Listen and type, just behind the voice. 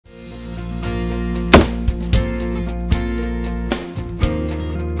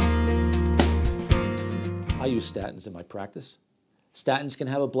I use statins in my practice. Statins can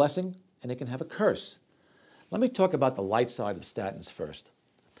have a blessing and they can have a curse. Let me talk about the light side of statins first.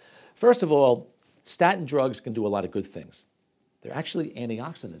 First of all, statin drugs can do a lot of good things. They're actually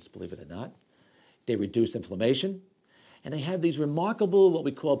antioxidants, believe it or not. They reduce inflammation, and they have these remarkable, what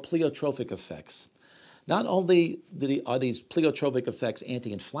we call pleiotropic effects. Not only are these pleiotropic effects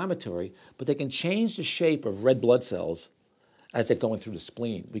anti-inflammatory, but they can change the shape of red blood cells as they're going through the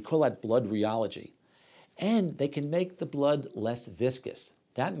spleen. We call that blood rheology. And they can make the blood less viscous.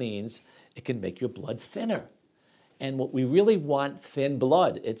 That means it can make your blood thinner. And what we really want, thin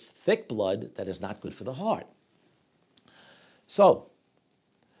blood. It's thick blood that is not good for the heart. So,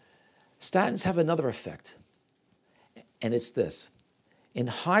 statins have another effect, and it's this. In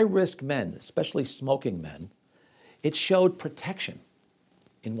high-risk men, especially smoking men, it showed protection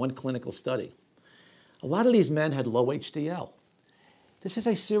in one clinical study. A lot of these men had low HDL. This is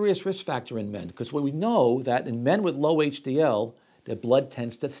a serious risk factor in men because we know that in men with low HDL, their blood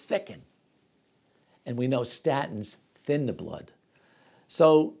tends to thicken. And we know statins thin the blood.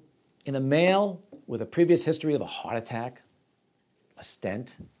 So in a male with a previous history of a heart attack, a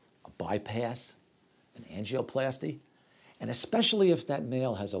stent, a bypass, an angioplasty, and especially if that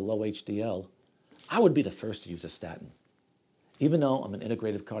male has a low HDL, I would be the first to use a statin. Even though I'm an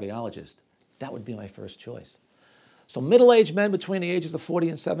integrative cardiologist, that would be my first choice. So middle-aged men between the ages of 40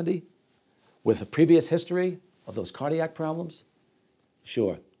 and 70 with a previous history of those cardiac problems,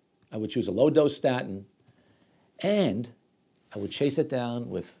 sure, I would choose a low-dose statin, and I would chase it down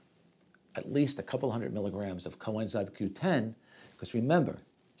with at least a couple hundred milligrams of coenzyme Q10, because remember,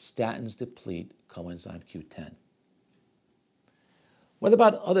 statins deplete coenzyme Q10. What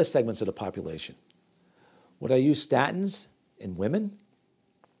about other segments of the population? Would I use statins in women?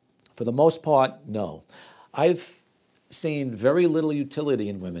 For the most part, no. I've seen very little utility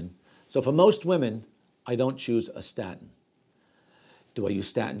in women, so for most women, I don't choose a statin. Do I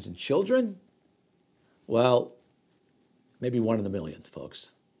use statins in children? Well, maybe 1 in a million,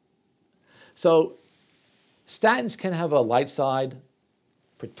 folks. So statins can have a light side,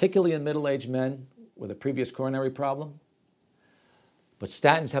 particularly in middle-aged men with a previous coronary problem, but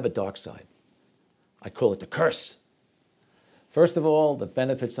statins have a dark side. I call it the curse. First of all, the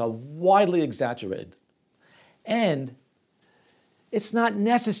benefits are widely exaggerated, and it's not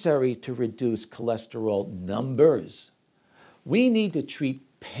necessary to reduce cholesterol numbers. We need to treat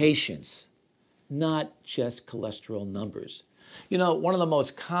patients, not just cholesterol numbers. You know, one of the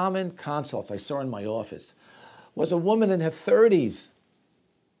most common consults I saw in my office was a woman in her 30s.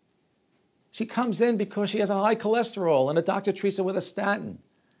 She comes in because she has a high cholesterol and the doctor treats her with a statin.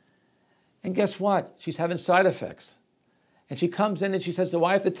 And guess what? She's having side effects. And she comes in and she says, do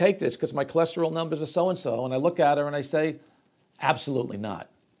I have to take this because my cholesterol numbers are so-and-so? And I look at her and I say, absolutely not.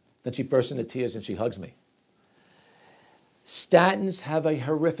 Then she bursts into tears and she hugs me. Statins have a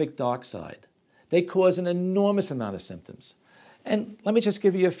horrific dark side. They cause an enormous amount of symptoms. And let me just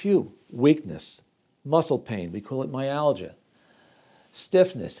give you a few. Weakness, muscle pain, we call it myalgia,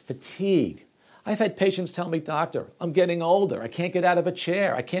 stiffness, fatigue. I've had patients tell me, doctor, I'm getting older. I can't get out of a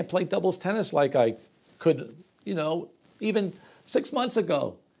chair. I can't play doubles tennis like I could, even 6 months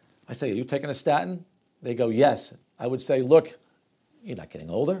ago. I say, are you taking a statin? They go, yes. I would say, look, you're not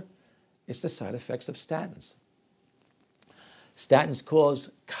getting older. It's the side effects of statins. Statins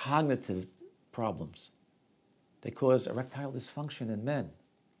cause cognitive problems. They cause erectile dysfunction in men.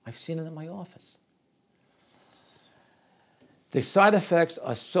 I've seen it in my office. The side effects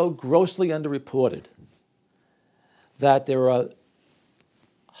are so grossly underreported that there are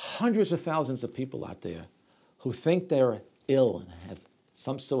hundreds of thousands of people out there who think they're ill and have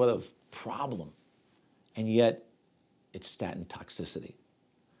some sort of problem, and yet it's statin toxicity.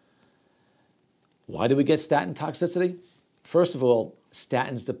 Why do we get statin toxicity? First of all,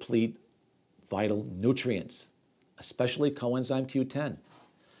 statins deplete vital nutrients, especially coenzyme Q10.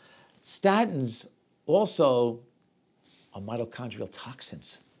 Statins also are mitochondrial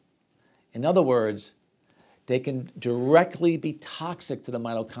toxins. In other words, they can directly be toxic to the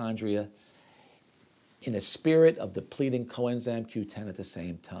mitochondria in a spirit of depleting coenzyme Q10 at the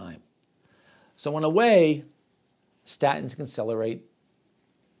same time. So in a way, statins can accelerate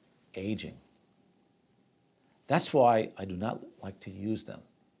aging. That's why I do not like to use them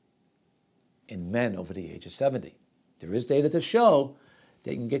in men over the age of 70. There is data to show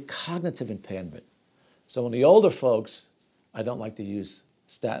they can get cognitive impairment. So in the older folks, I don't like to use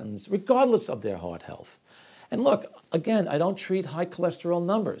statins regardless of their heart health. And look, again, I don't treat high cholesterol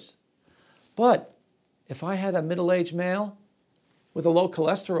numbers. But if I had a middle-aged male with a low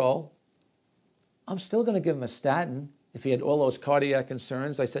cholesterol, I'm still going to give him a statin if he had all those cardiac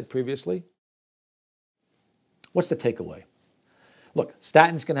concerns I said previously. What's the takeaway? Look,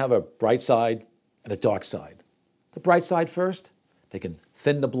 statins can have a bright side and a dark side. The bright side first, they can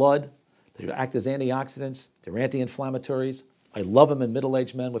thin the blood, they act as antioxidants, they're anti-inflammatories. I love them in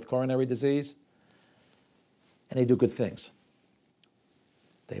middle-aged men with coronary disease, and they do good things.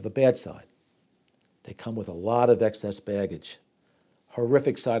 They have a bad side. They come with a lot of excess baggage,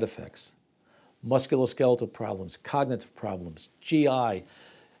 horrific side effects, musculoskeletal problems, cognitive problems, GI.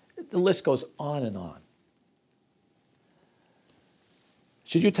 The list goes on and on.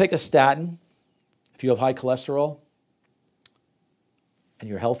 Should you take a statin if you have high cholesterol and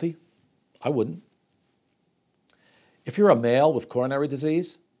you're healthy? I wouldn't. If you're a male with coronary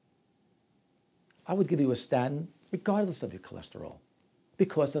disease, I would give you a statin regardless of your cholesterol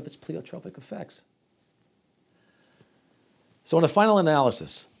because of its pleiotropic effects. So in a final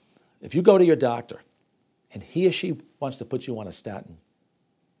analysis, if you go to your doctor and he or she wants to put you on a statin,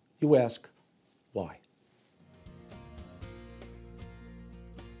 you ask, why?